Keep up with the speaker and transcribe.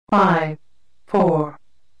5, 4,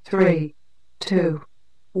 3, 2, 1.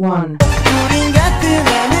 우린 같은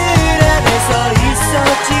하늘 아래서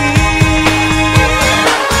있었지.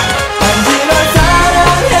 단지 널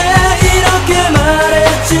사랑해 이렇게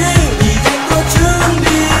말했지. 이젠 곧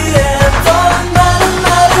준비했던 많은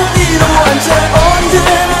말을 이루한 채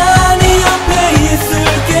언제나 네 옆에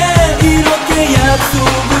있을게. 이렇게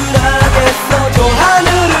약속을 하겠어. 저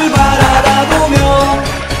하늘을 바라보며.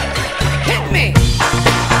 Hit me.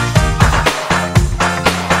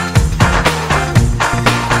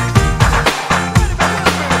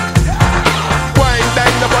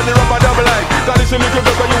 So look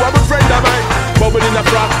at you have a friend of mine. Bubble in a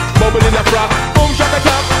frock, boom shaka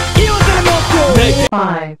top. You to the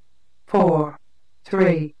 5, 4,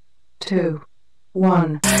 3, 2,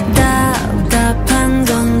 1. 답답한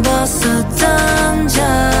건 벗어 던져.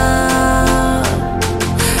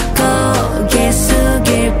 고개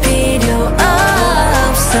숙일 필요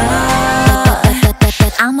없어.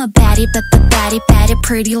 I'm a baddie, baddie,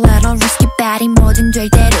 pretty little risky baddie. 뭐든 될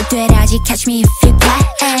대로 되라지. Catch me if you can.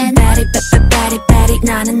 Baddie,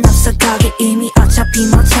 나는 없어 거기 이미 어차피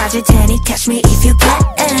못 찾을 테니. Catch me if you can.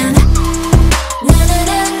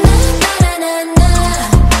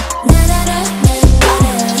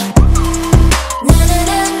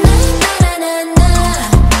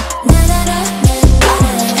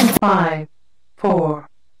 Five, 4,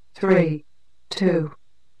 3, 2,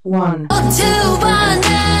 1. 두 번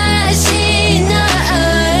다시 널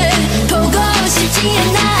보고 싶지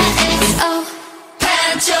않아. XO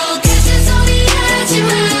반쪽 같은 소리 하지마.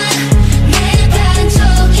 내 반쪽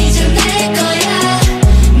이제 내 거야.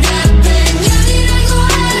 나쁜 년이라고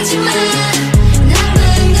하지마. 나쁜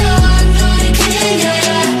건 너의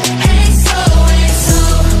그녀야. XOXO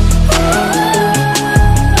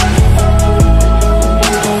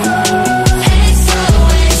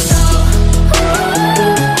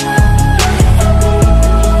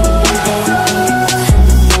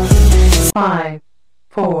Five,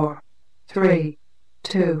 4, 3,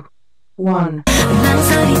 2, 1.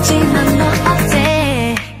 망설이지만 너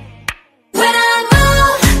어때? When I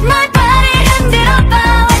move, my body 흔들어봐.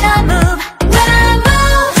 When I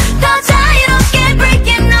move, 더 자유롭게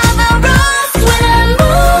breaking all the rules. When I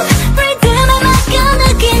move, 리듬에 맡겨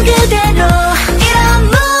느낀 그대로. 이런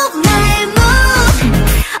move, 나의 move.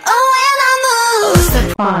 Oh, when I move.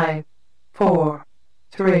 5, 4,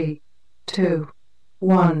 3, 2,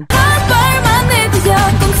 1. 발만 내디뎌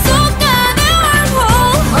꿈속 안에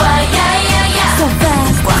wormhole. So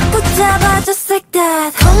fast, 꽉 붙잡아줘 like that.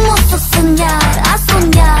 Como sos soñar, a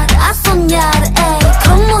soñar, a soñar, ey.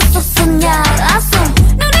 Como sos soñar, a soñar.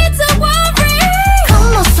 No need to worry.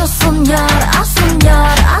 Como sos soñar, a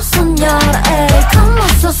soñar, a soñar, ey. Como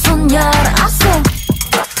sos soñar, a soñar.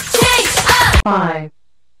 Chase up. 5,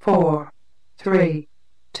 4, 3,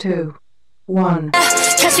 2, 1.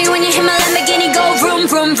 Catch me when you hit my Lamborghini, go vroom,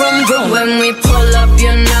 vroom, vroom, vroom. When we pull up,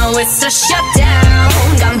 you know it's a shutdown.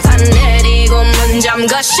 간판 내리고 문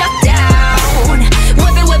잠가 shutdown.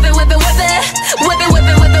 Whip it, whip it, whip it, whip it. Whip it, whip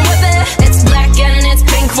it, whip it, whip it. It's black and it's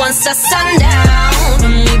pink once the sundown.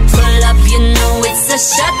 When we pull up, you know it's a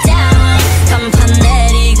shutdown. 간판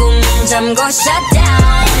내리고 문 잠가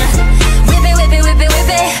shutdown. Whip it, whip it, whip it,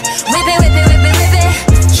 whip it. Whip it, whip it, whip it, whip it.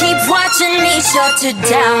 Keep watching me shut it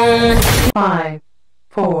down. 5,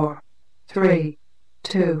 4, 3,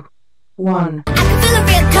 2, 1. I can feel a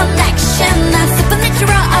real connection, a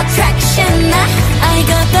supernatural attraction. I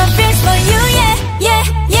got the feels for you, yeah, yeah,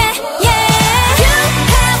 yeah, yeah. You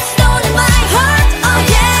have stolen my heart, oh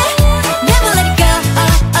yeah. Never let it go,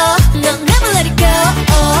 oh, oh. No, never let it go,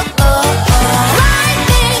 oh, oh, oh.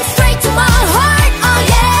 Lightning straight to my heart, oh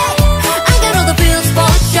yeah. I got all the feels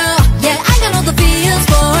for sure, yeah. I got all the feels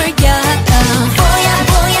for ya.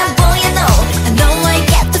 Boy, boy, no. I know I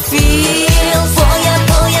get the feels. Boy,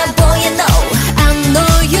 no. I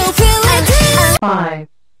know you feel it. 5,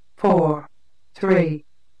 4, 3,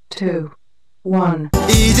 2, 1.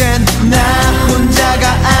 이젠 나 혼자가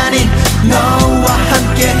아닌 너와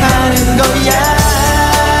함께 하는 거야.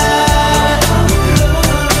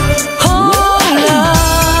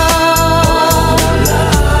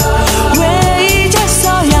 왜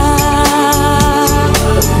이제서야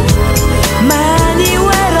많이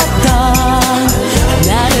외롭던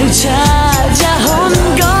나를 찾아온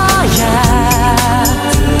거야.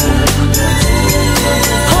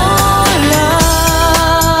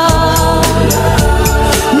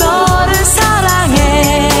 너를 사랑해.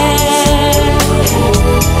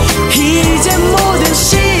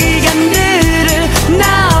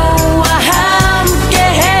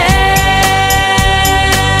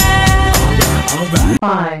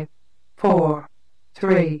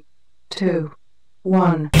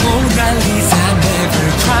 1. Mona Lisa never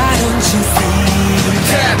cried on she see.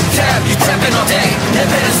 Tap, tap, you tapping all day.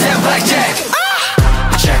 Never sound like Jack.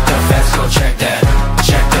 Check the facts, go check that.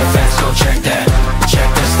 Check the facts, go check that. Check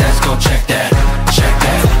the stats, go check that. Check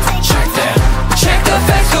that, check that. Check the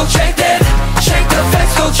facts, go check that. Check the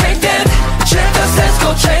facts, go check that. Check the stats, go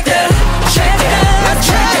check that. Check that,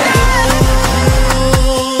 check that.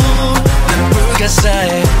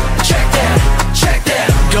 Check that, check that.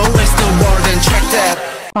 Go rest the world and check that.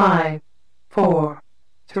 5, 4,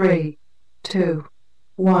 3, 2,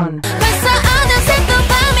 1. 벌써 어느새 또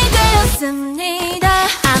밤이 되었습니다.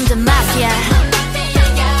 I'm the mafia.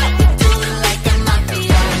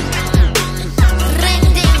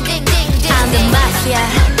 I'm the mafia.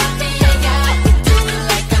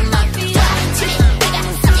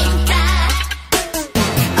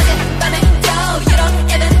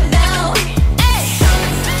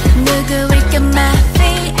 누구일까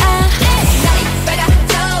mafia.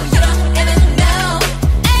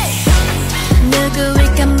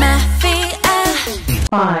 누구일까 mafia.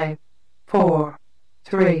 5, 4,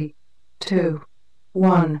 3, 2,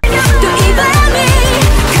 1. 또 이 밤이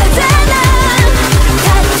가잖아. 다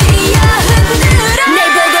뛰어 흔들어. 날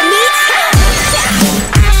보고 미쳐.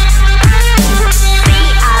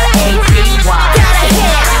 C-R-A-T-Y. 따라해.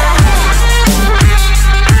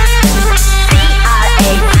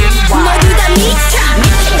 C-R-A-T-Y. 모두 다 미쳐.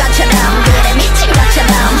 미친 것처럼 그래 미친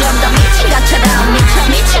것처럼 좀 더 미친 것처럼 미쳐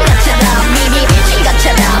미친 것처럼 미리 미친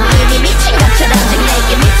것처럼 미리 미친 것처럼 지금 내게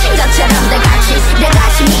미친 것처럼 내같이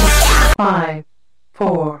미쳐. 5,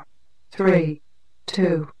 4, 3,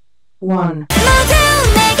 2, 1. 모두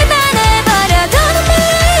내게 반해버려 더는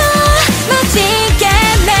몰라요. 멋지게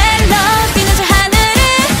멜로디는 저 하늘을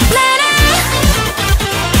날아.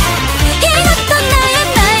 이것도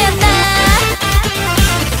나야 나.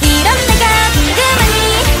 이런 내가 궁금하니.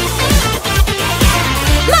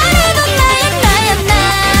 말해도 나야 나.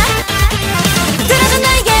 들어줘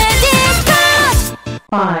나에게 디스코.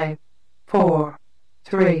 5, 4,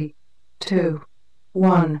 3, 2,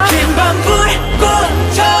 1. 긴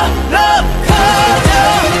불꽃처럼 커져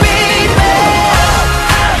baby.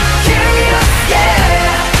 I'm curious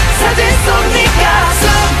yeah. 사진 속 네가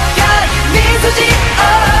순간 미소지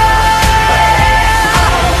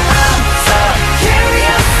I'm so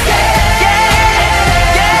curious yeah.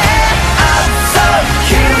 I'm so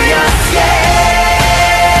curious yeah.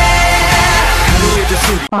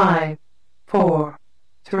 5, 4,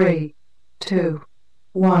 3, 2,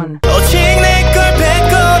 1. 오직 내걸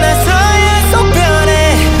뱉고 나서야 속 변해.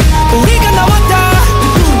 우리가 나왔다.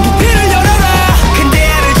 빛을 열어라. 큰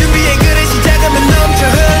대화를 준비해 그래 시작하면 넘쳐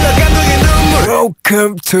흘러 감동의 눈물.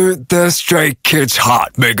 Welcome to the Stray Kids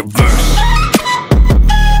Hot Megaverse.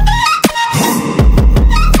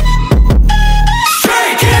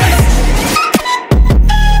 Stray Kids.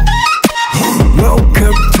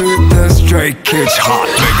 Welcome to the Stray Kids Hot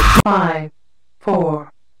Megaverse. 5,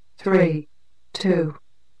 4, 3, 2,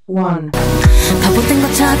 1. 바보된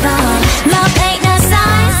것처럼 Love ain't no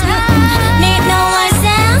science. Need no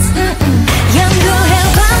license. 연구해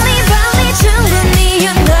빨리 충분히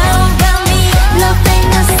You know about me. Love ain't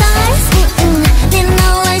no science. Need no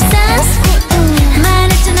license.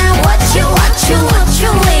 말했잖아 what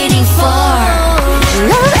you waiting for.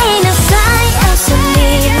 Love ain't no science.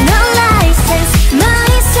 Need no license. 너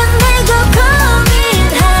이상 말고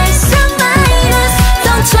고민할 수 minus.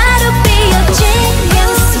 Don't try to be a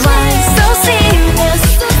genius. Why so serious?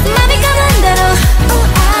 맘이 가는 대로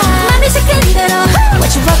맘이 시킨 대로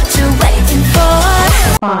What you waiting for?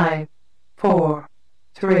 5, 4,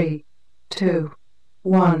 3, 2,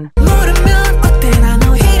 1. 모르면 어때 난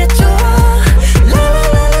오히려 좋아.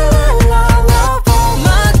 라라라라라라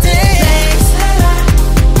my days.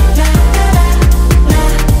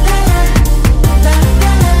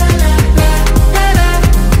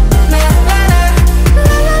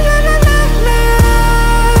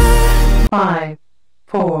 Five,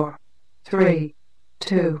 4, 3,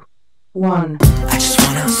 2, 1. I just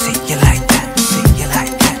wanna see you like that, see you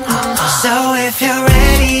like that. So if you're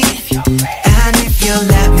ready, and if you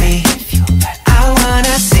let me, I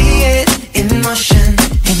wanna see it in motion,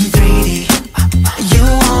 in 3D. You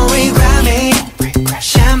won't regret me.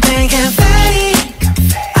 Champagne confetti.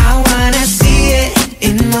 I wanna see it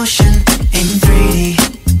in motion, in 3D.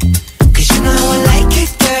 'Cause you know I like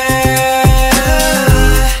it, girl.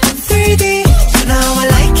 3D. You know I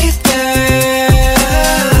like it,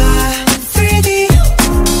 girl. 3D.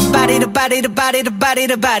 Body to body to body to body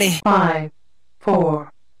to body. 5, 4,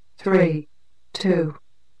 3, 2,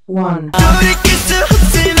 1. 돌이킬 수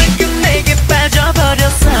없지 만큼 내게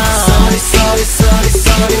빠져버렸어. Sorry sorry sorry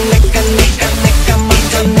sorry 내가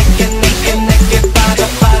먼저 내게 빠져.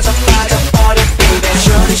 빠져버려 baby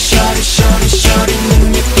shorty shorty shorty shorty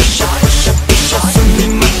눈이 부셔 부셔 부셔 숨이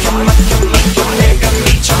막혀 내가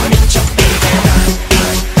미쳐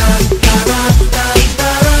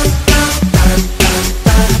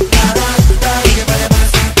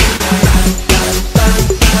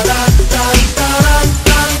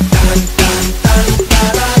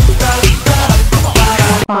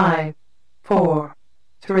Five, four,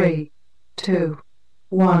 three, two,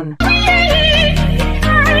 one.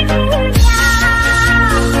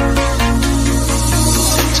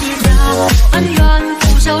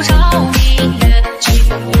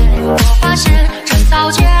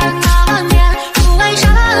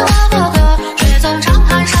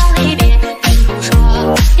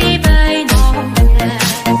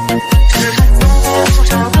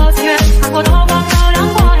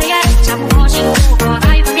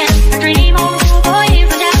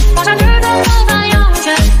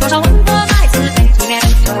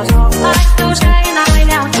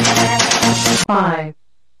 Five,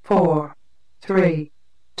 four, three,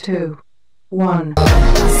 two, one. One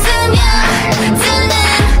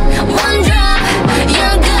drop,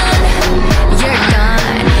 you're good, you're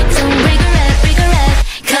done. Don't regret,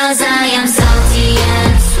 'cause I am salty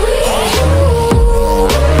and sweet.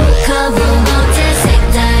 거부 못해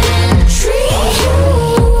색다른 treat.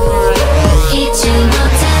 잊지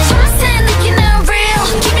못해 trust and 느끼는 real.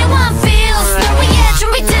 Give me one feels, 널 위해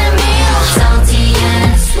준비된 meal. Salty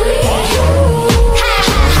and sweet.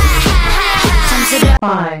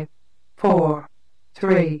 Five, four,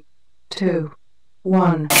 three, two,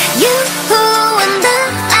 one. You and the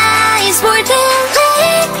eyes were the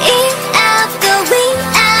light of the wind.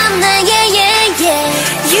 Yeah.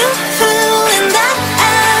 You and the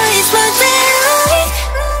eyes were the light.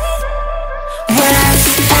 Words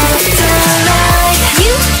of the light.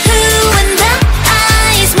 You and the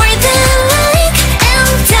eyes were the light.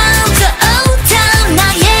 And down to old town.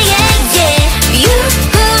 Yeah. You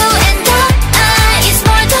and the eyes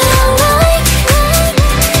were the light.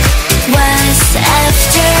 Words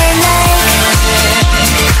after light.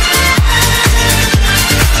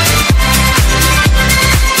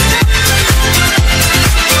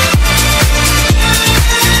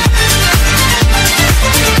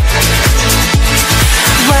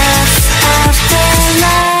 Words after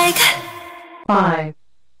light. Five,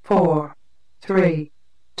 four, three,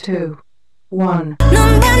 two, one.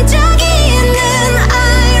 넌 반짝이 있는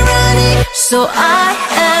irony. So I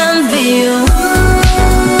envy you.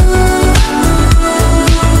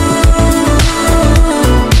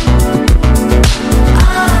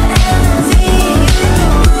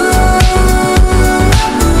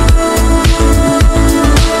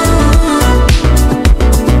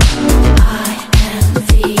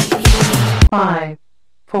 Five,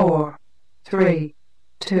 four, three,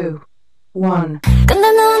 two, one.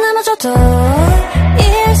 근데 넌 안아줘도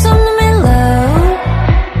이해할 수 없는 mellow.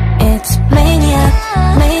 It's maniac.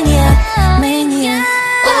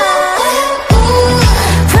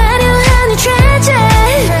 화려한 이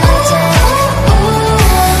tragic.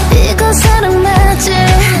 이거 사랑 맞지?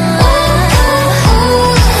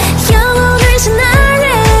 영혼을 시나리.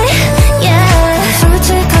 Yeah.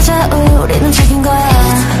 솔직하자 우리는 책인 거야.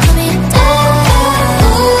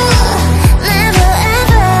 Never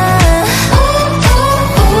ever.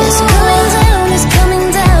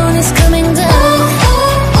 It's coming down.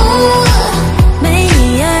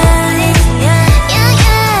 Maniac. Yeah.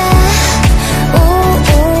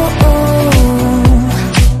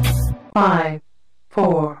 Five,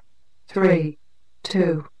 four, three,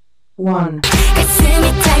 two, one.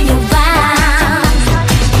 가슴이 달려와.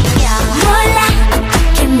 몰라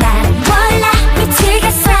어떻게 난 몰라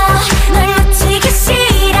미치겠어. 널 놓치기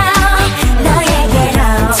싫어. 너에게로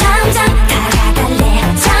점점 다가갈래.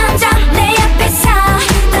 점점 내 옆에서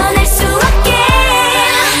떠날 수 없게.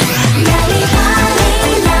 Lolly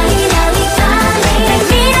falling. 날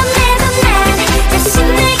밀어내도 난 다시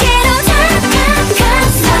내게로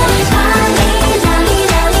다가갔어. Falling.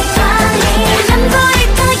 안 보일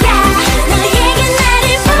거야. 너에게 나를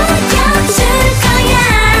보여줄 거야.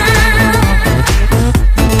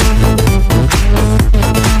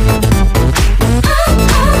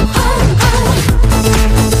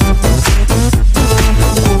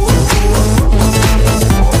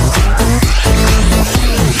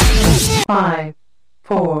 Five,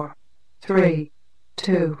 four, three,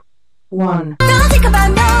 two, one. Don't think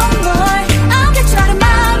about no more. I'll get you out of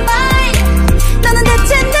my mind. 너는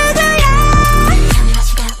대체 누구야?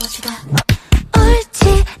 What you got?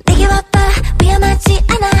 옳지, 내게 와봐. 위험하지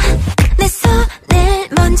않아. 내 손을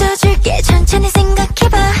먼저 줄게. 천천히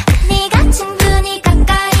생각해봐. 네가 친구니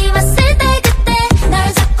가까이 왔을 때 그때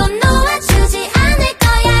널 잡고 놓아주지 않을 거야.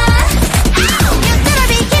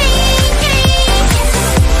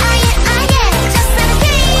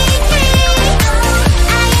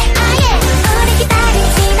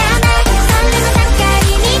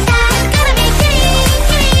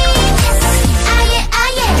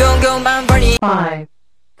 뜨거운 burning 5,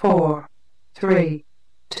 4, 3,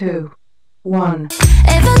 2, 1.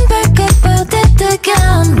 Even 밝혀보듯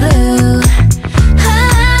뜨거운 blue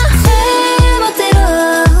제멋대로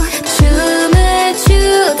춤을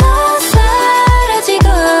추다 사라지고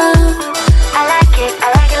I like it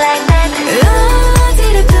like that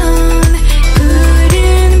어디로든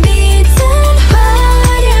푸른 빛은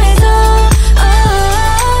화려해서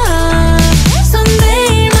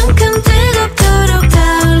손대일만큼 뜨겁도록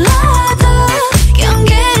타올라도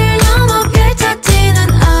경계를 넘어 펼쳐지는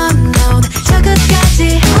unknown 저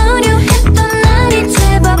끝까지 화려했던 날이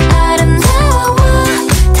제법 아름다워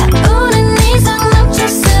타오른 이상 멈출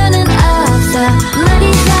수는 없어 My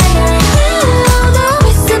desire will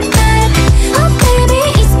always be bad Oh baby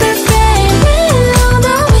it's perfect will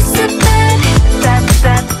always be bad That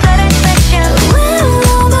satisfaction will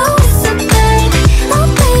always be bad Oh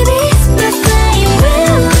baby it's perfect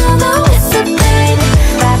will always be bad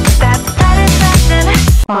That satisfaction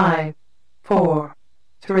 5, 4,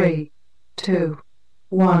 3, 2,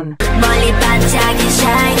 1. 멀리 반짝인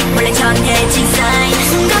shine 원래 전해진 sign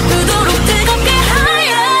숨가쁘도록 뜨겁게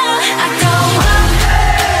higher I go up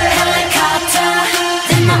helicopter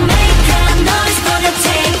Then I make a noise for the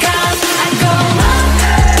takeoff I go up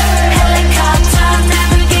helicopter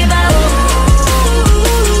Never give up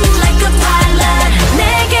like a pilot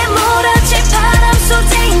내게 몰아칠 바람 so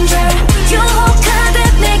danger 유혹하듯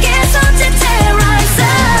내게서 terrorize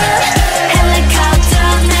helicopter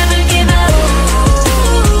Never give up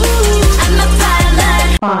I'm a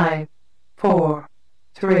pilot 5, 4,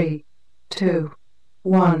 3, 2,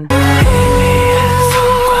 1.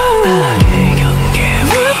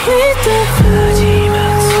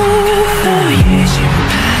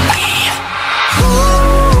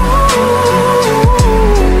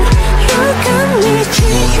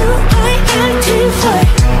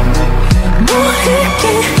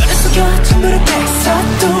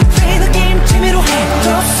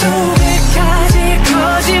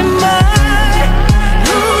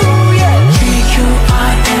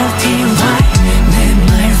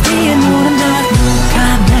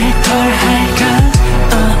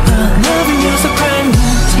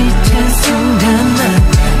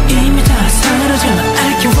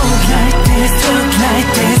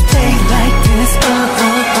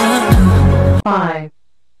 Five,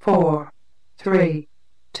 four, three,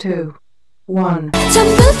 two, one.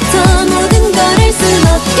 처음부터 모든 걸 할 순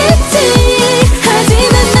없겠지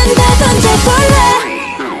하지만 난 다 던져볼래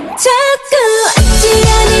자꾸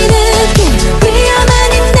아찔한 이 느낌 위험한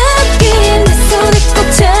이 느낌 내 손을 꼭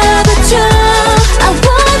잡아줘 I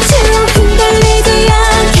want you 흔들리지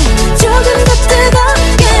않게 조금 더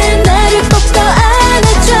뜨겁게 나를 꼭 더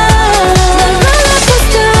안아줘 난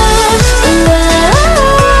롤러코스터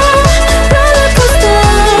롤러코스터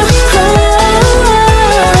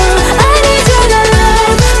I need your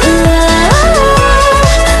love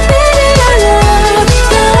baby your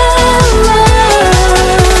love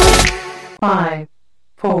Five,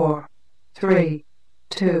 four, three,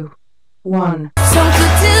 two, one.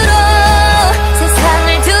 손끝으로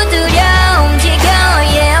세상을 두드려 움직여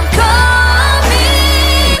Yeah I'm coming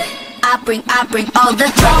I bring all the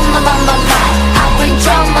drama on my mind I bring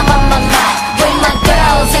drama on my mind With my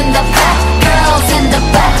girls in the back Girls in the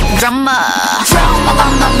back Drama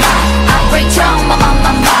on my mind I bring drama on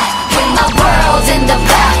my mind With my world in the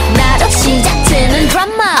back 나로 시작되는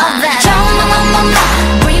drama Drama on my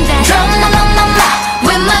mind Bring that drama on my mind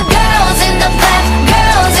With my girls in the back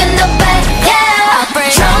Girls in the back Yeah I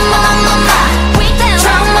bring drama on my mind Bring that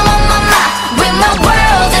drama on my mind With my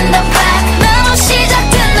world in the back 나로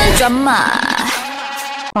시작되는 drama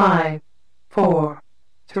Five, four,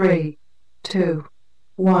 three, two,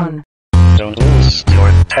 one. Don't lose your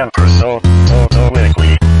temper so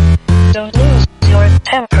quickly. Don't lose your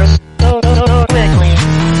temper so quickly.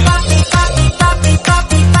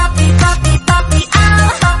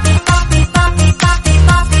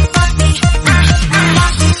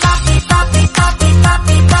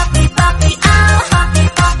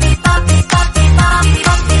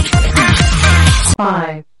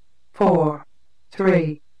 Five, four,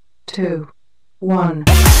 three, two, one.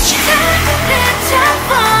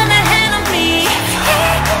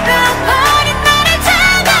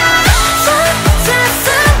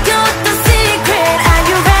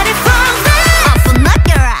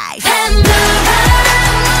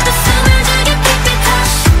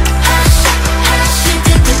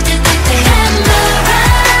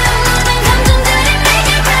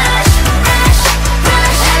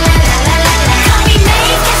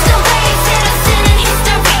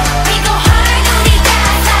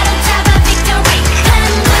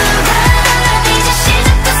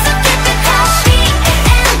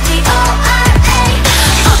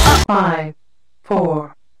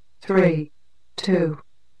 4, 3, 2,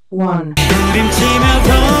 1. 부림치며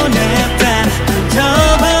보냈다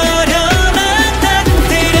져버려만 딱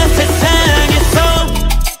때려 세상에서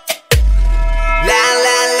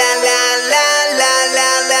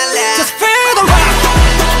Just feel the rock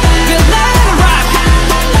We let it rock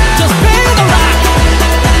Just feel the rock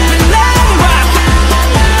We let it rock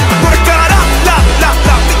노래가라 라라라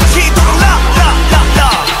미치도록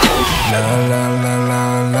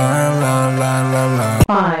라라라라라라라라라라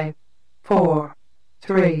 5, 4,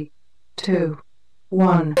 3, 2,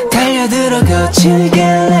 1. 달려들어 거칠게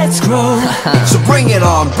Let's grow So bring it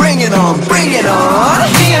on, bring it on, bring it on.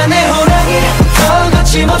 미안해 호랑이 더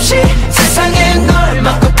거침없이 세상에 널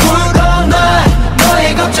막고 풀어놔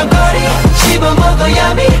너의 걱정거리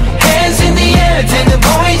씹어먹어야미 Hands in the air 등은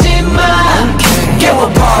보이지만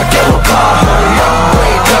깨워봐, 깨워봐, hurry up.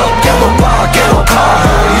 Wake up, 깨워봐, 깨워봐,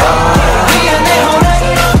 hurry up. 미안해 호랑이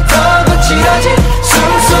더 거칠어진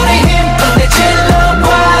숨소리 힘껏 내질러봐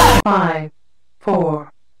 5, 4,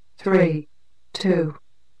 3, 2,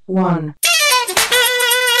 1.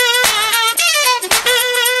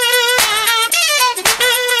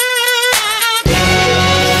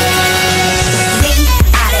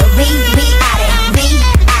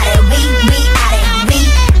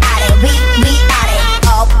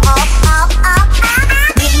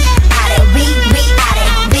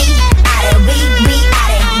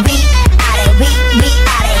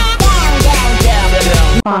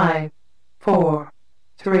 Five, 4,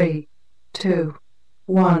 3, 2,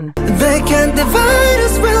 1. They can't divide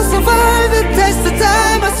us, we'll survive the test of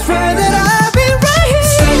time. I swear that I'll be right here,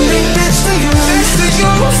 standing next to you, next to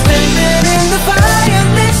you, standing in the fire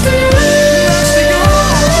next to you, next to you.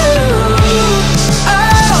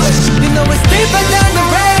 Oh, you know it's deeper than the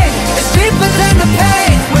rain, it's deeper than the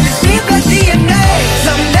pain. When it's deep like DNA,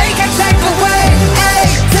 someday can take away. Hey,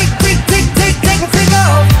 take, take, take, take, take, take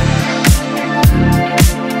off.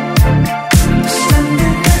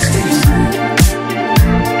 Standing next to you.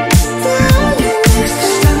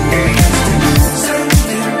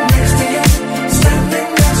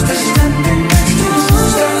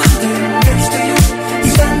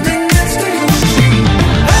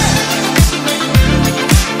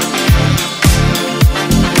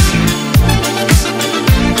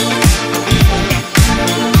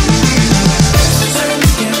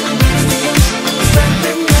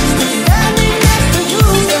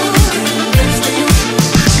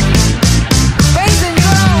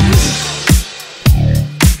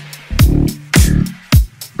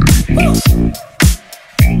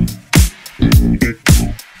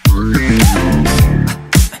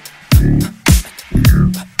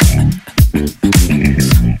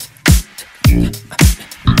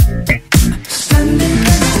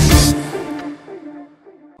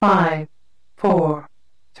 Five, 4,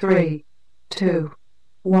 3, 2,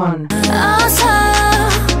 1. 어서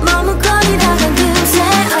머뭇거리다간 금세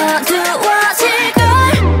어두워질걸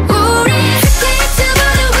우리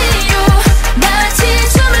스케이트보드 위로 마치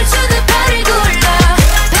춤을 추듯 발을 굴러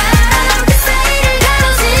바람 그 사이를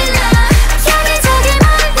가로질러 여기저기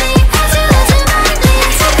멀리 아주 멀리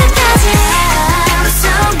저끝까지 I'm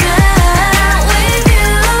so good with you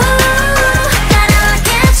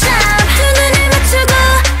따라왔겠죠 두 눈을 맞추고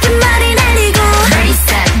끝말이 날리고 Ready,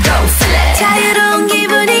 set, go, select 자유로운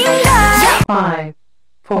기분인걸 5,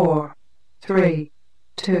 4, 3,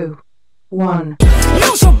 2, 1.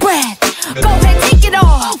 Lose your breath, go ahead, take it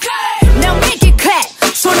all. Now make it clap.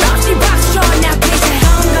 손 없이 박수 쳐. Now kiss it.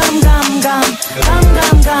 Gum gum gum gum gum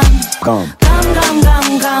gum gum gum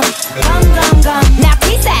gum gum gum. Now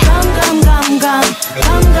kiss it. Gum gum gum gum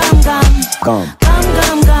gum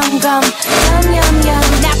gum gum gum yum yum yum.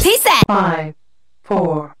 Now kiss it. 5,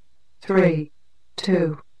 4, 3,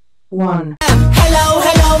 2, 1. Hello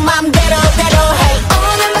hello 맘대로 대로 hey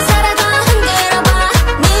오늘만 살아도 흔들어봐.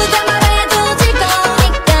 누가 말해도 질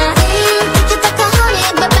거니까. 티키타카 honey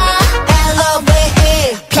bye bye. L-O-V-E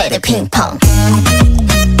Play the ping pong.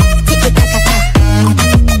 티키타카타.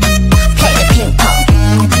 Play the ping pong.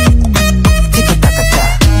 티키타카타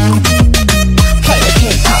Play the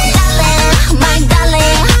ping pong. Darling, my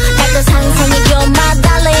darling. 나도 상상해 you're my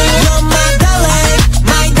darling. You're my darling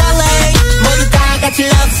my darling 모두 다 같이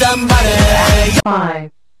love somebody 5,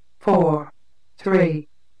 4, 3,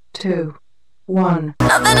 2, 1.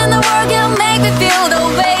 Nothing in the world can make me feel the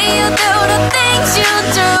way you do the things you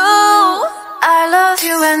do. I love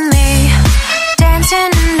you and me, dancing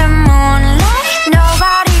in the moonlight.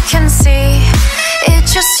 Nobody can see,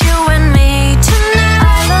 it's just you and me tonight.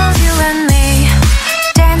 I love you and me,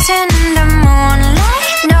 dancing in the moonlight.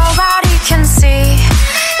 Nobody can see,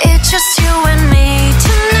 it's just you and me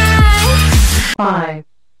tonight. 5,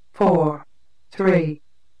 4, 3,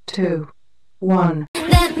 2, 1.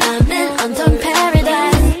 내 맘은 온통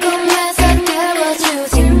paradise 꿈에서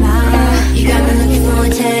깨워주지 마 You got me looking for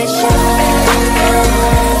attention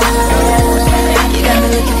You got me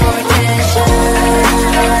looking for attention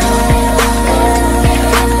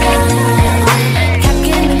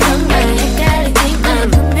가끔은 정말 헷갈리지만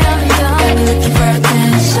분명히 You got me looking for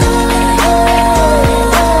attention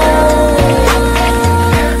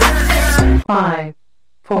 5,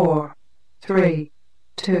 4, 3,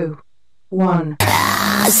 2, 1.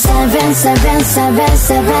 7, 7, 7,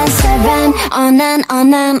 7, 7 On and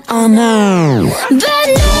on and on Bad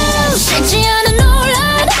news 쉽지 않은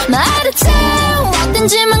논란 말을 태워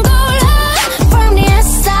어딘지만 골라 From the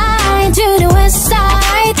east side to the west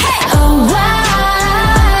side Oh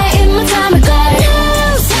why in my time of God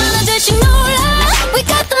하나둘씩 놀라 We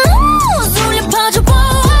got the moves 울려 퍼져 boy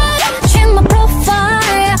Check my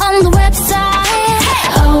profile on the website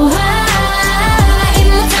Oh why in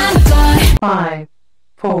my time of God 5,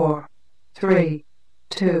 4, 3,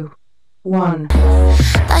 2, 1.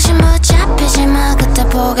 다시 붙잡히지만 그때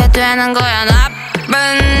보게 되는 거야 나쁜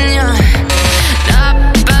년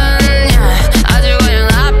나쁜 년 아주 그냥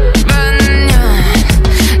나쁜 년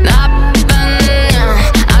나쁜 년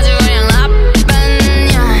아주 그냥 나쁜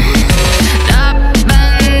년 나쁜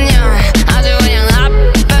년 아주 그냥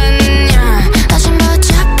나쁜 년 다시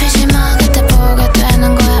붙잡히지만 그때 보게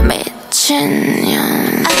되는 거야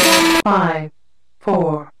미친년 5,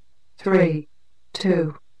 4, 3,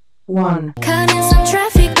 2, 1. Caught in some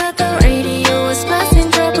traffic, but the radio is passing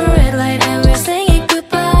through a red light, and we're saying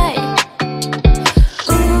goodbye.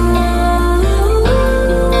 Ooh,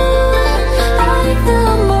 like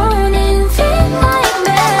the morning, feel like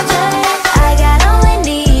magic. I got all I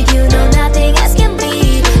need, you know nothing else can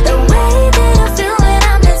beat the way that I feel when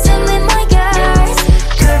I'm dancing with my guys.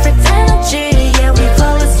 Perfect energy, yeah we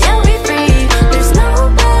flawless, yeah we free. There's no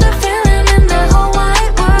better feeling in the whole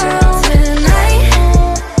wide world tonight.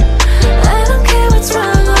 I don't care what's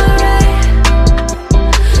wrong or right.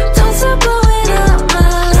 Don't stop blowing up my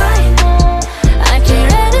light. I came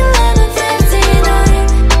at 11:59,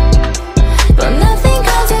 but nothing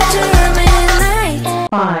compared to midnight.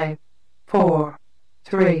 5, 4,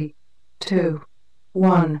 3, 2,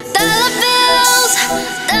 1. Dollar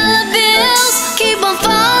bills, keep on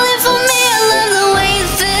falling for me. I love the way it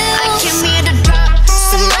feels. I came here to drop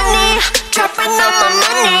some money, dropping all my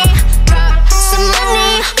money. Drop some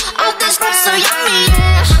money, all this stuff so yummy.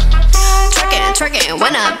 Yeah. Twerking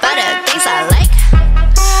when I buy the things I like.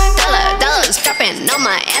 Dollars dropping on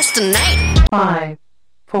my ass tonight. 5,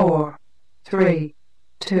 4, 3,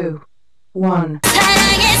 2, 1.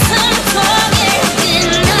 사랑의 숨통을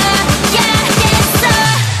끊어. Yeah, yes sir.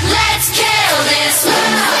 Let's kill this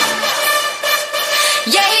love.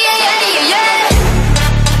 Yeah, yeah, yeah, yeah, yeah.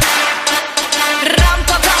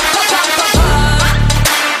 Ram-pa-pam-pa-pam-pa-pam.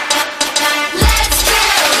 Let's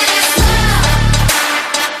kill this love.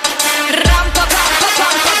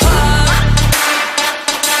 Ram-pa-pam-pa-pam-pa-pam.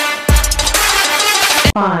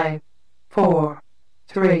 5, 4,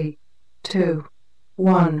 3, 2,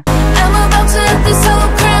 1. I'm about to let this whole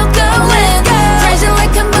crowd go in. Pressure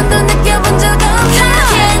like 한 번도 느껴본 적 없어.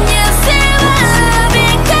 Can you feel my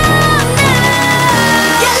loving come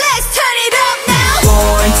now? Yeah, let's turn it up now.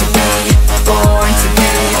 Born to be, born to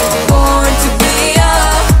be, born to be,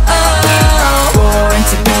 oh, oh. Born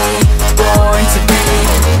to be, born to be,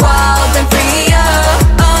 wild and free,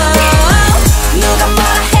 oh, oh. 누가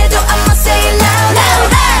뭐라 해도 I'ma say it louder.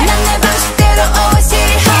 난 내 방식대로 always hit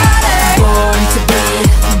it harder. Born to be,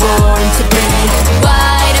 born to be,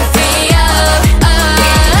 Wide and free, oh,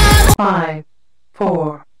 oh. 5,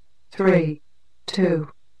 4, 3, 2,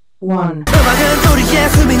 1. 음악은 우리의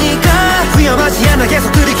숨이니까 위험하지 않아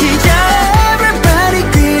계속 들이키자. Everybody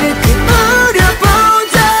귀를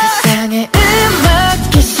기울여보자. 세상에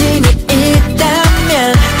음악 귀신이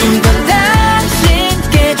있다면 이건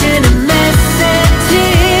당신께 주는 메시지.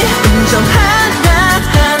 음정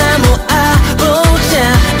하나하나 모아보자.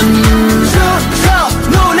 저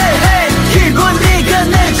노래해 기분 네가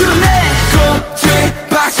내주네.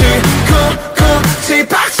 콕지박지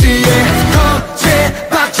콕콕지박지에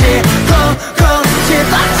콕지박지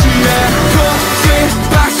콕콕지박지에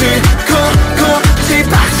콕지박지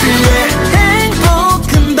콕콕지박지에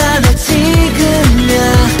행복한 밤에 지금이야.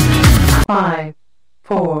 5,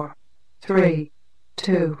 4, 3,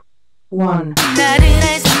 2, 1. 나를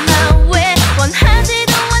알수 나 왜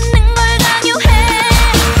원하지도 않는 걸 강요해.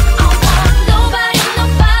 I want nobody,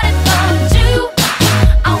 nobody but you.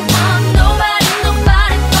 I want nobody,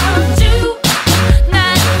 nobody but you. 난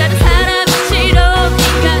다른 사람이 싫어,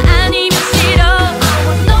 네가 아니면 싫어. I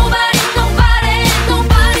want nobody, nobody,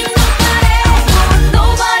 nobody, nobody.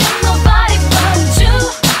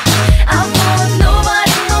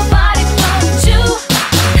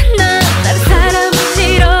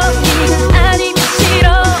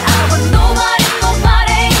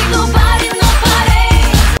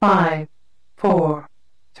 4,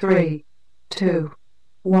 3, 2,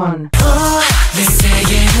 1. 내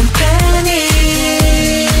세계는 팬이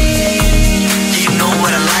You know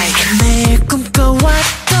what I like 매일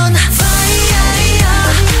꿈꿔왔던 fire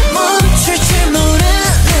멈출 줄 모르는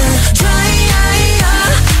try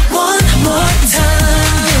one more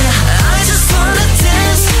time I just wanna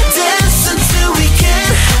dance dance until we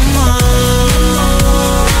get more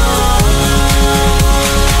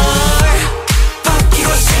바뀌고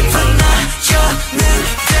싶은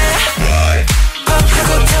나였는데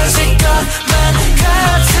바꾸고 터질 것만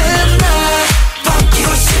같은 날 바뀌고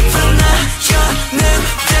싶은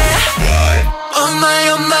나였는데 Oh my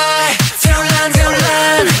oh my 태울란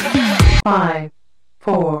태울란 5,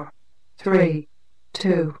 4, 3,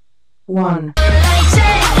 2, 1. 이제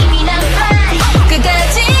이미 난 fly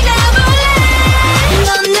끝까지 가볼래 넌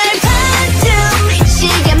날 반쯤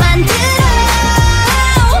미치게 만들어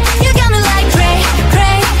You got me like cray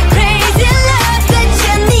cray crazy love 대체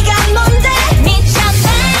네가 뭔데 미쳐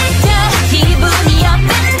날려 기분이 up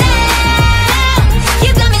and down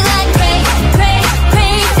You got me like cray cray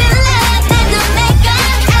crazy love 내 눈에 건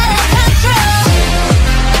out of control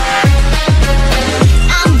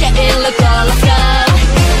I'm getting loco loco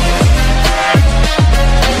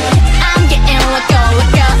I'm getting loco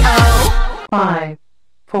loco 5,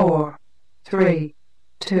 4, 3,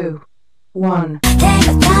 2, 1.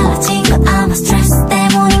 내가 달라진 건 아마 스트레스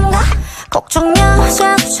때문인가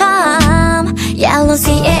걱정여셔도 참 Yellow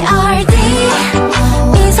CARD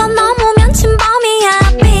이 선 넘으면 침범이야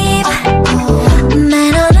beep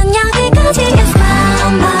매너는 여기까지 It's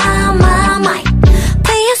my mind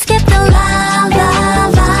Please skip the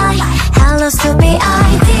lie Hello stupid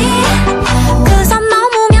그 선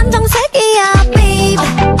넘으면 정색이야 beep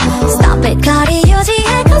Stop it 거리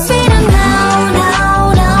유지해 cause we don't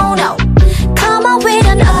know no Come on with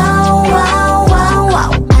an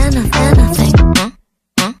anything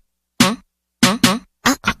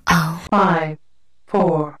 5,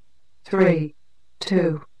 4, 3,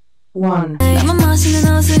 2, 1. 나만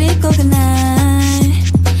멋있는 옷을 입고 그날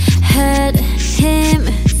Heard him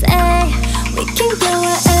say We can go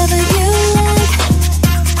wherever you like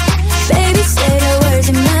Baby say the words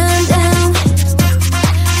and man down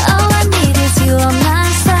All I need is you on my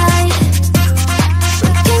side We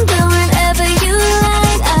can go wherever you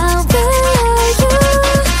like I'll be you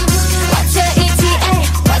What's your ETA?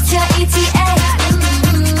 What's your ETA?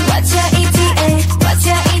 What's your ETA? What's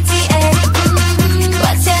your ETA?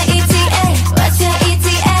 What's your ETA? What's your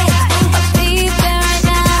ETA? I'll be there right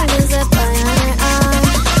now There's a boy on her arm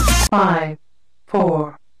 5,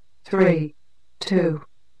 4, 3, 2,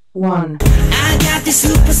 1. I got this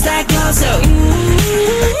superstar glow so to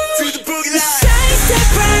the boogie line side step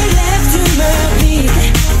right left to my beat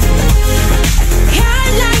I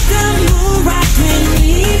like the moon rock with me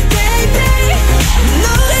baby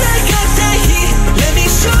Know that I got that heat Let me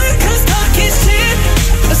show you cause talk is cheap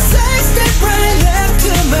a side step right left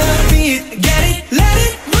to my beat Get it, let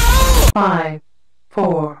it roll 5,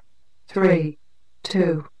 4, 3,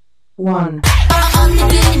 2, 1.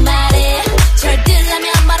 언니들이 말해 잘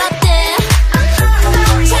들라면 말 어때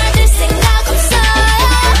잘 들 생각 없어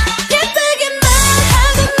예쁘게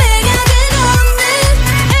말하고 내가 들어오는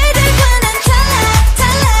애들과 난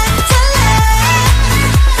달라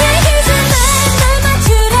얘기지만 날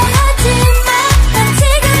맞추려 하지마 난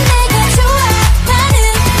지금 내가 좋아 나는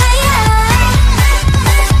나야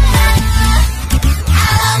I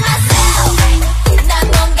love myself 난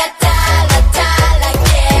뭔가 달라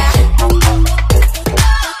yeah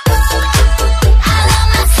I love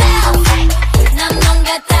myself 난 뭔가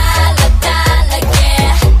달라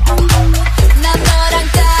yeah 난 너랑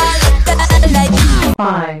달라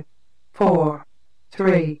 5, 4,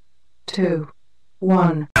 3, 2,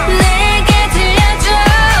 1. 내게 들려줘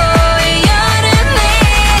이 여름의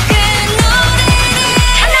그 노래를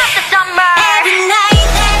Another summer Every night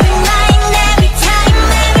every time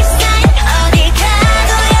every sign 어딜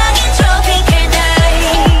가도 여긴 tropical night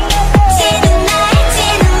지는 날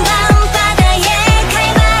지는 밤바다에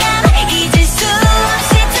칼바람 잊을 수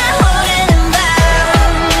없이 타오르는 밤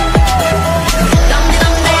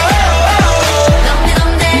덤디덤대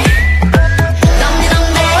덤디덤대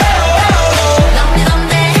덤디덤대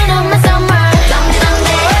덤디덤대 Turn on my summer 덤디덤대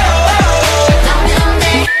덤디덤대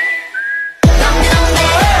덤디덤대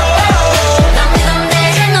덤디덤대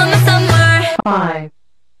Turn on my summer 5,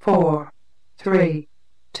 4, 3,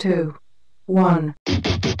 2, 1.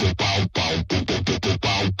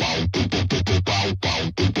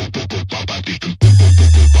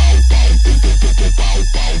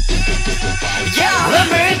 Yeah,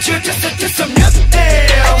 let me introduce you to some new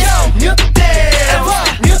deals. New deals,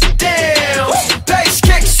 new deals. Bass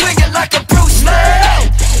kick swinging like a Bruce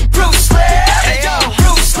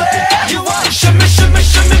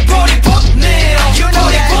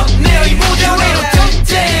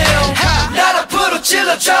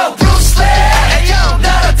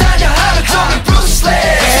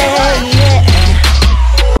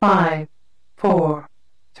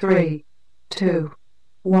 3, 2,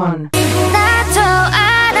 1. 나도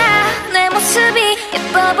알아 내 모습이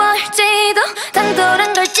예뻐 보일지도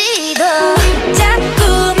당돌한 걸지도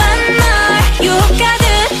자꾸만 널 유혹하듯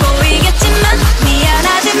보이겠지만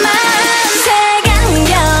미안하지만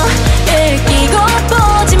색안경을 끼고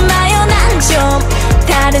보지 마요 난 좀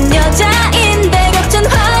다른 여자인데 겉은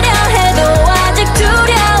화려해도 아직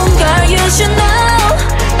두려운 걸 you should know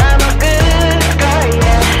I'm a good girl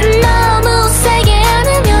yeah 너무 세게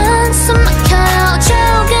안으면 숨 막혀요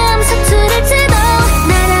조금 서투를지도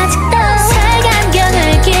난 아직도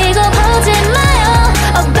색안경을 끼고 보지 마요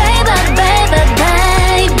Oh baby baby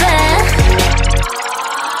baby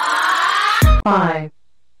 5,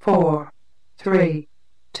 4, 3,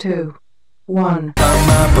 2, 1. I'm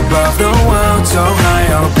up above the world, so high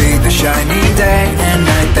I'll be the shining day and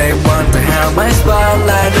night. They wonder how my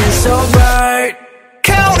spotlight is so bright.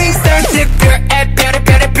 Counting stars, if you're at better,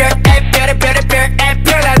 better, better, at better, better, better, at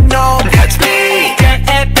better, I know that's me.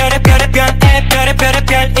 At better, better, better, at better, better,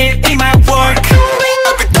 better, it ain't my work.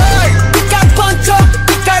 Every day, 빛깔 번쩍,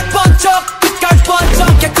 빛깔 번쩍, 빛깔 번쩍,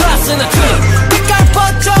 yeah, class in the club. 빛깔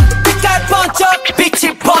번쩍, 빛깔 번쩍,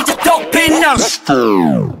 빛이 번쩍, 또 빛나.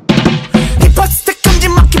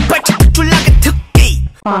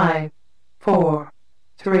 5, 4,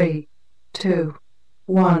 3, 2,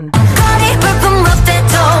 1. 거리 불품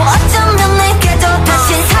롯데도 어쩌면 내게도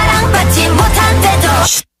다시 사랑받지 못한 때도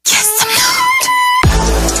Yes I'm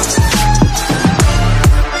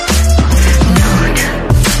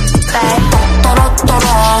nude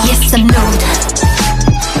Yes I'm nude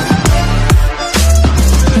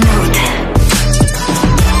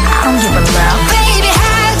I don't give a love Baby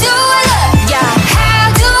how do I look Yeah how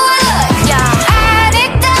do I look Yeah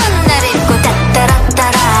아직도 날 입고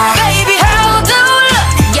따따라따라 Baby how do I look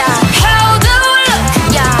Yeah how do I look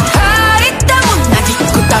Yeah 아직도 날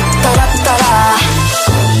입고 따따라따라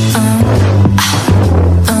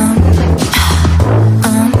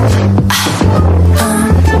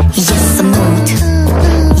Yes I'm nude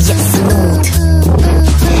Yes I'm nude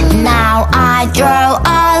Now I draw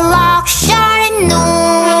a luxury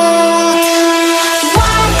nude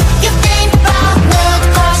What you think about nude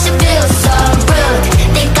Cause you feel so rude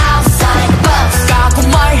Think outside the box 각오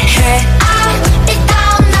말해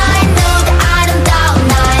아름다운 나의 nude 아름다운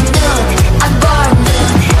나의 nude I'm born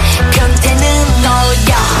nude 변태는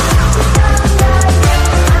너야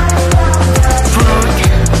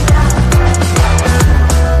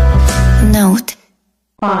Nude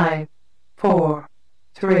 5, 4,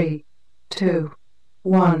 3, 2,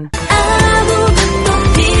 1. 아무것도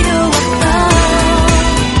필요 없어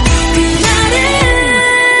그날을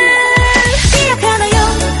기억하나요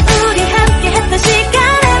우리 함께 했던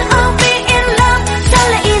시간을 Oh be in love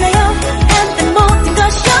설레이나요 했던 모든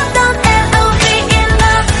것이었던 L.O.V. in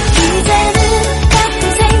love 이제는 가끔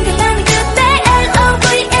생각나는 그때 L.O.V.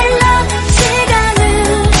 in love 시간을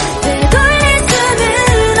되돌릴 수는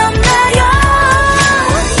없나요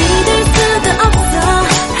믿을 수도 없어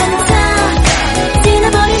항상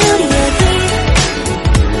지나버린 우리 얘기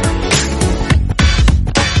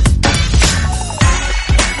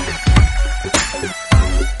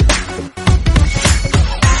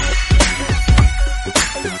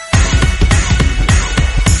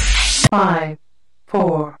Five,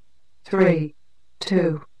 4, 3,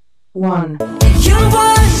 2, 1. You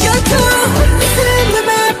want your two Listen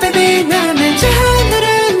my baby 나는 저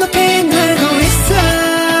하늘을 높이 날고 있어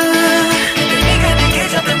네가 내게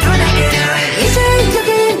잡은 눈에게 이제 여기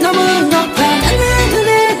너무 높아 내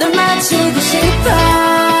눈에 널 맞추고 싶어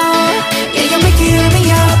Yeah, you make you be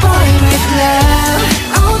your boy with love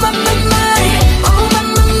Oh my my my Oh my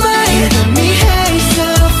my my You got me high so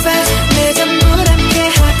fast 내 전부 함께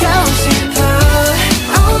하고 싶어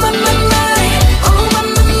Oh my my my Oh my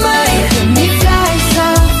my my You got me fly so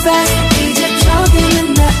fast 이제 조금은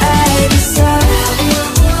나 알겠어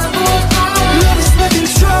Love is nothing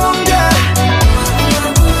stronger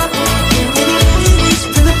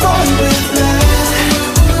Feel the boy with love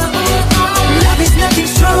Love is nothing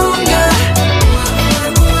stronger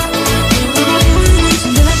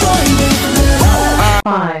Feel the boy with love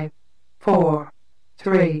 5, 4,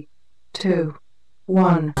 3, 2,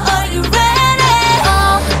 1. Are you ready?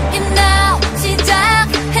 You now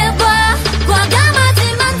시작해봐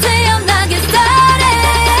과감하지만 태연하게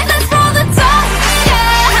started Let's roll the dice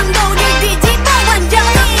yeah 한도를 뒤집어 완전히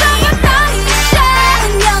걱정은 너이야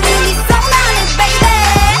운명은 네 손 안에 baby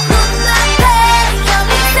눈앞에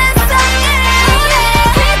여기 세상에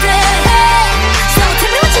기대해 So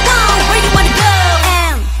tell me what you want where you wanna go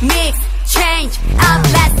and mix change up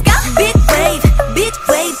let's go big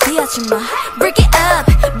wave 비하지마 break it up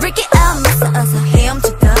어서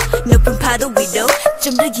헤엄치다 높은 파도 위로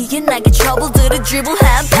좀 느끼게 나게 trouble들을 dribble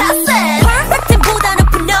and pass it Perfect 10보다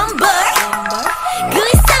높은 number 그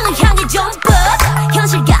이상을 향해 jump up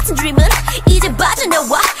현실 같은 dream은 이제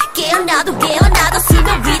빠져나와 깨어나도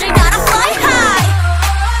수면 위를 날아 fly high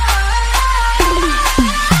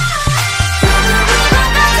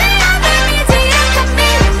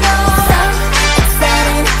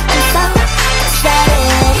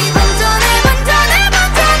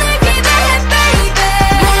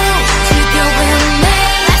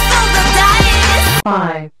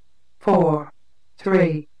Five, four,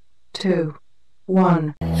 three, two,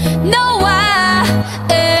 one. 너와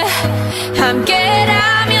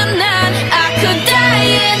함께라면 난 I could die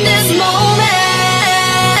in this moment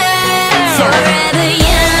Forever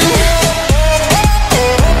young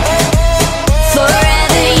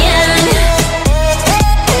Forever young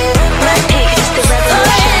BLACKPINK is the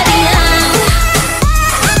revolution Forever young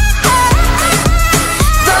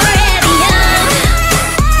Forever young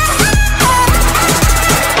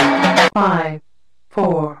Five,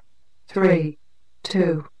 four, three,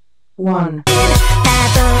 two, one.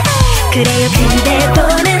 그래요 그대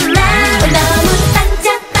보는 날 너무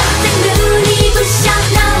반짝반짝 눈이 부셔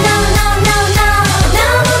No no no no no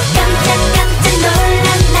너무 깜짝 놀란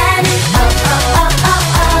나는 Oh oh oh oh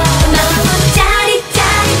oh 너무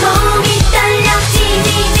짜릿짜릿 몸이 떨려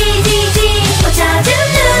지지지지지 젖은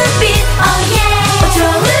눈빛 Oh yeah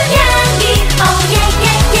좋은 향기 Oh yeah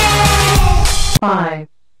yeah yeah Five,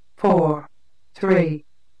 four, three,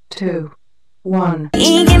 two, one.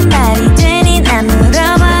 이게 말이 되니 난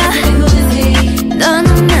물어봐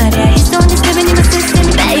너는 말야 It's only stepping in the system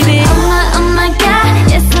baby Oh my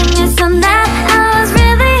god Yes on that I was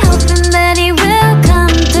really hoping that it will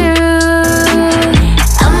come through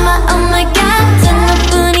Oh my god 단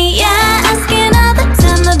너뿐이야 Asking all the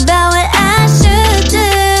time about what I should do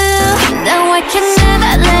Now I can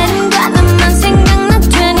never let him go 너만 생각나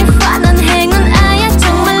 24 넌 행운아야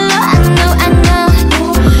정말로 I know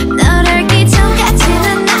널 알기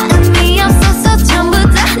전까지는 나 의미 없었어 전부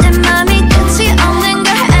다 내 맘이 끝이 없는 걸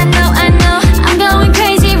I know I'm going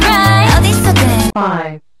crazy right 어디서든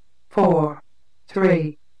Five, four,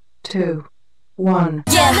 three, two, one.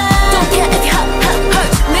 Yeah don't care if you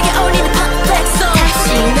hurt 내게 어울리는 perfect song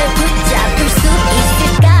다시 널 붙잡을 수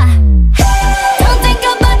있을까 Don't think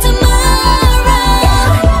about tomorrow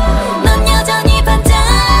넌 여전히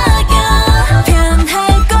반짝여 변할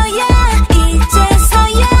거야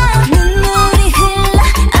이제서야 눈물이 흘러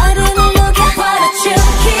얼음을 녹여 Why don't you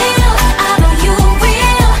kill I know you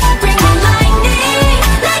will Bring me lightning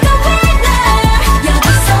like a winner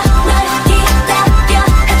여기서 널 기다려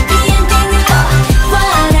Happy ending으로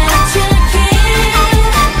Why don't you kill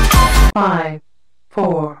Five,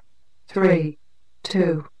 four, three,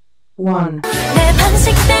 two, one. 내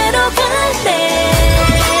방식대로 갈래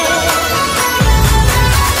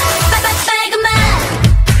빨간맛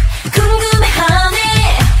궁금해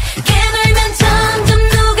honey 깨물면 점점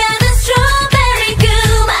녹아든 strawberry 그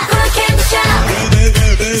맛 콜 캔디샵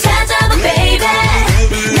찾아봐 baby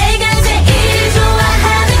내가 제일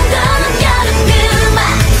좋아하는 건 여름 그 맛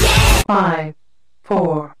yeah Five,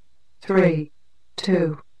 four, three,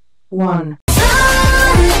 two, one.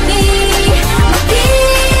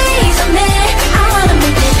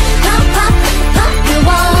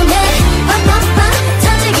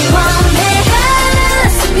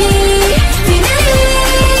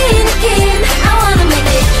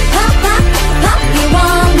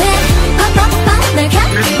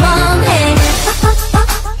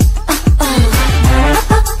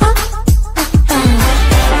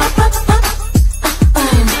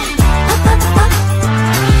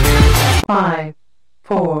 Five,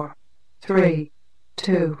 four, three,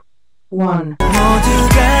 two, one.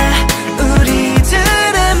 모두가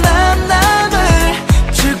우리들의 만남을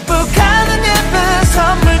축복하는 예쁜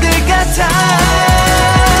선물들 같아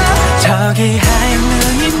저기 하얀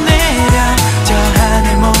눈이 내려 저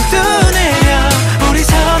하늘 모두 내려 우리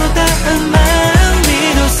서로 닿은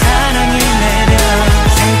마음이도 사랑이 내려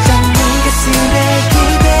살짝 네 가슴에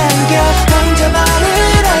기대 안겨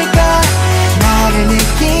던져버리랄까 나를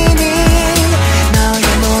느끼니 너의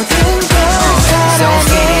모든 걸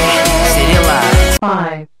사랑해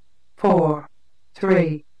Five, four,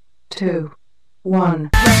 three, two,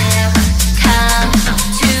 one. Come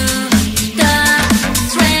to the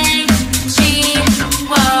strange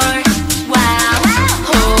world. Wow,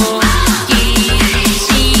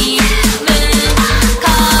 호기심은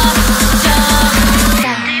걱정.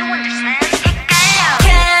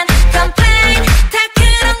 Can't complain. 다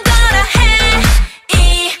그런 거라 해.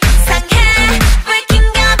 이상해. 왜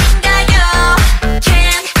긴가민가요?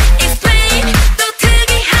 Can't explain. 또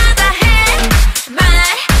특이하다 해. 말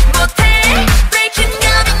못해. Breaking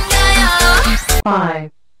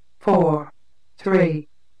 3,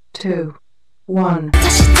 2, 1.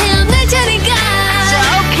 다시 태어날 자리가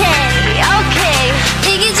okay, okay.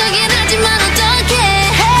 이기적인 하지만 어떡해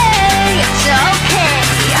hey. okay,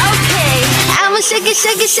 okay. I'ma shake it,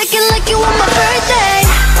 shake it, shake it like you on my birthday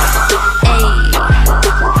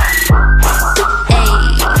hey.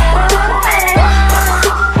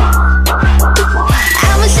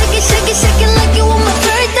 I'ma shake it, shake it, shake it like you on my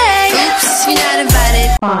birthday. Oops, you're not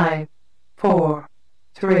invited. 5, 4,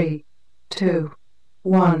 3, 2,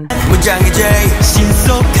 1. 문장이 제일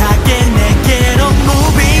신속하게 내게로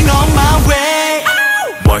moving on my way.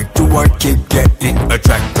 Work to work, keep getting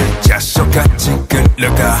attracted. 자석같이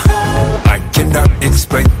끌려가. I cannot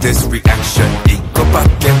explain this reaction.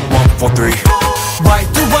 이거밖에 1, 4, 3.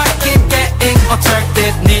 Right to work, keep getting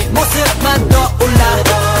attracted. 네 모습만 떠올라.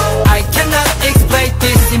 I cannot explain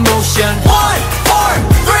this emotion. 1, 4,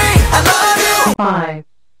 3, I love you. 5,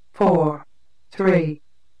 4, 3,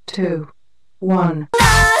 2, 1.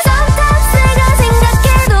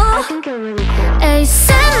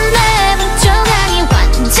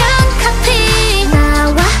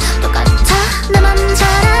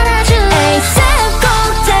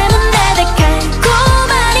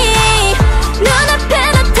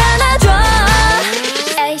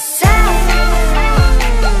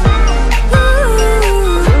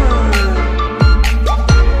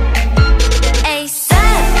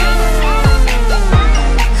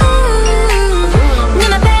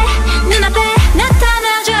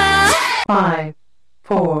 Five,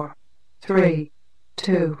 four, three,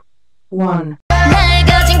 two, one. 날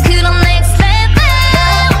가진 그런 next level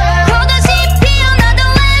보다시 피어나던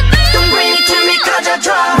level Don't bring it to me cause I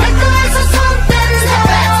drop 내 거에서 손 떼는 step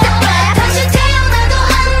back, step back 다시 태어나도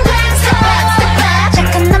안 돼 step back, step back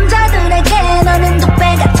착한 남자들에게 너는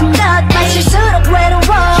독배 같은 것 마실수록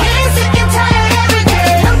외로워 Getting sick and tired every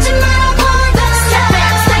day 넘지 말아 보이던 step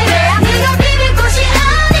back, step back 네가 비빌 곳이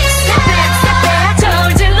아닌 step back, step back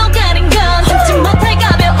저울질로 가는 건 참지 못할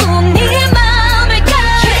가벼운 네 마음일까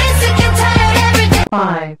Getting sick and tired every day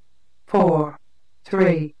 5, 4,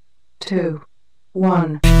 3, 2,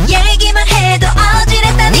 1. 얘기만 해도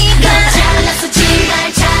어지럽다니까 잘났어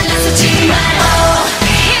정말 잘났어 정말 Oh,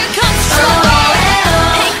 here comes trouble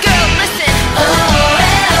Hey girl, listen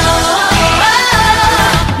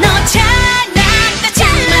너 잘났다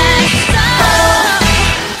정말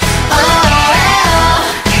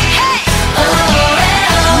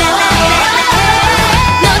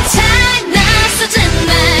너 잘났어 정말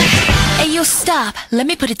Hey yo, stop. Let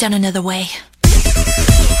me put it down another way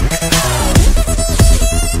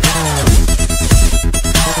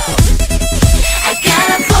I got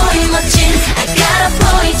a boy 멋진 I got a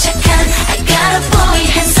boy 착한 I got a boy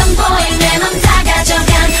handsome boy 내 맘 다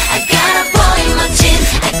가져간 I got a boy 멋진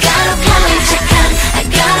I got a boy 착한 I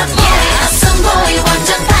got a boy awesome boy 완전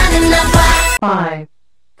반했나 봐 5,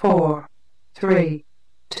 4, 3,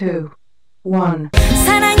 2, 1.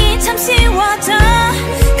 사랑이 참 쉬워져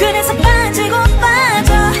그래서 빠지고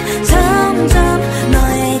빠져 점점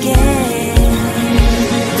너에게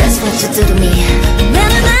That's what you do to me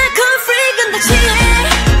나는 alcohol free 근데 취해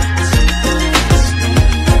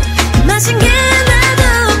마신 게 나도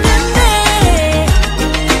없는데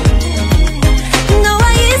너와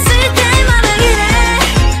있을 때마다 이래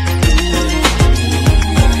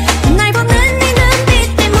날 보는 네 눈빛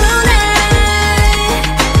때문에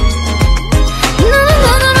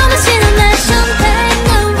너는 마시는 내 champagne 내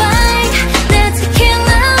wine 내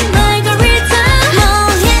tequila margarita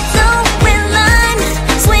mojito red lime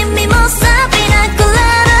sweet mimosa pina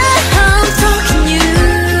colada I'm talking you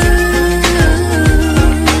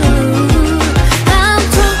I'm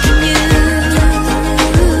talking you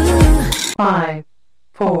 5,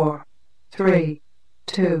 4, 3,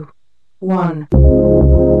 2, 1.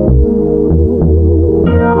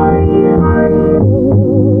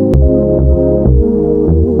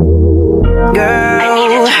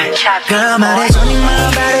 Girl 말해줘 네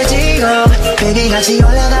마음 바래지고 baby 같이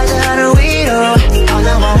올라가자 하루 위로 All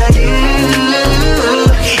I wanna do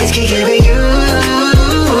is kick it with you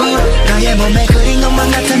너의 몸에 그린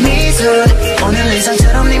것만 같은 미소 오늘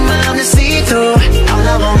일상처럼 네 마음을 see through All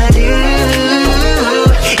I wanna do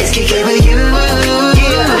is kick it with you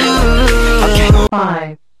okay.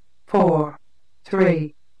 5, 4,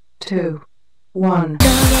 3, 2, 1.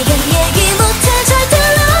 너에게 얘기 못해 잘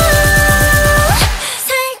들어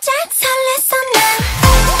살짝 설렜어 난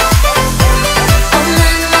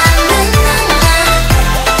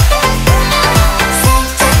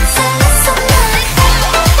살짝 설렜어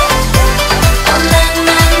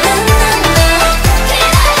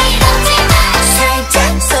살짝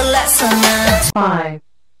설렜어 난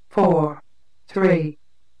 5, 4, 3,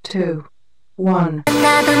 2, 1.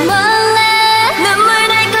 나도 몰래 눈물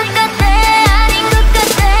날 것 같아 아닌 것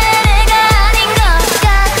같아 내가 아닌 것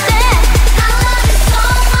같아 I love you so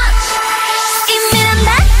much 이미 난 다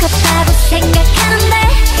컸다고 생각하는데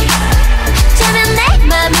자면 내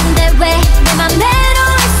맘인데 왜 내 맘대로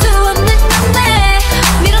할 수 없는 건데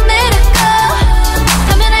밀어내려고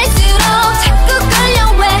하면 할수록 자꾸 끌려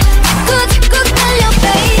왜 자꾸 끌려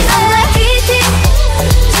baby I'm like TT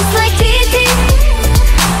just like TT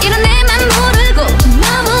이런 내맘 모르고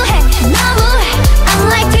너무해 I'm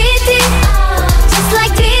like TT just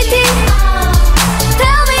like TT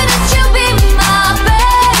tell me that you be my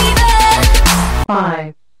baby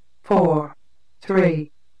 5, 4, 3,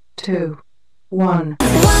 2, 1. 1,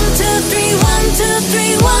 2, 3, 1, 2,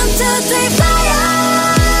 3, 1, 2, 3, fire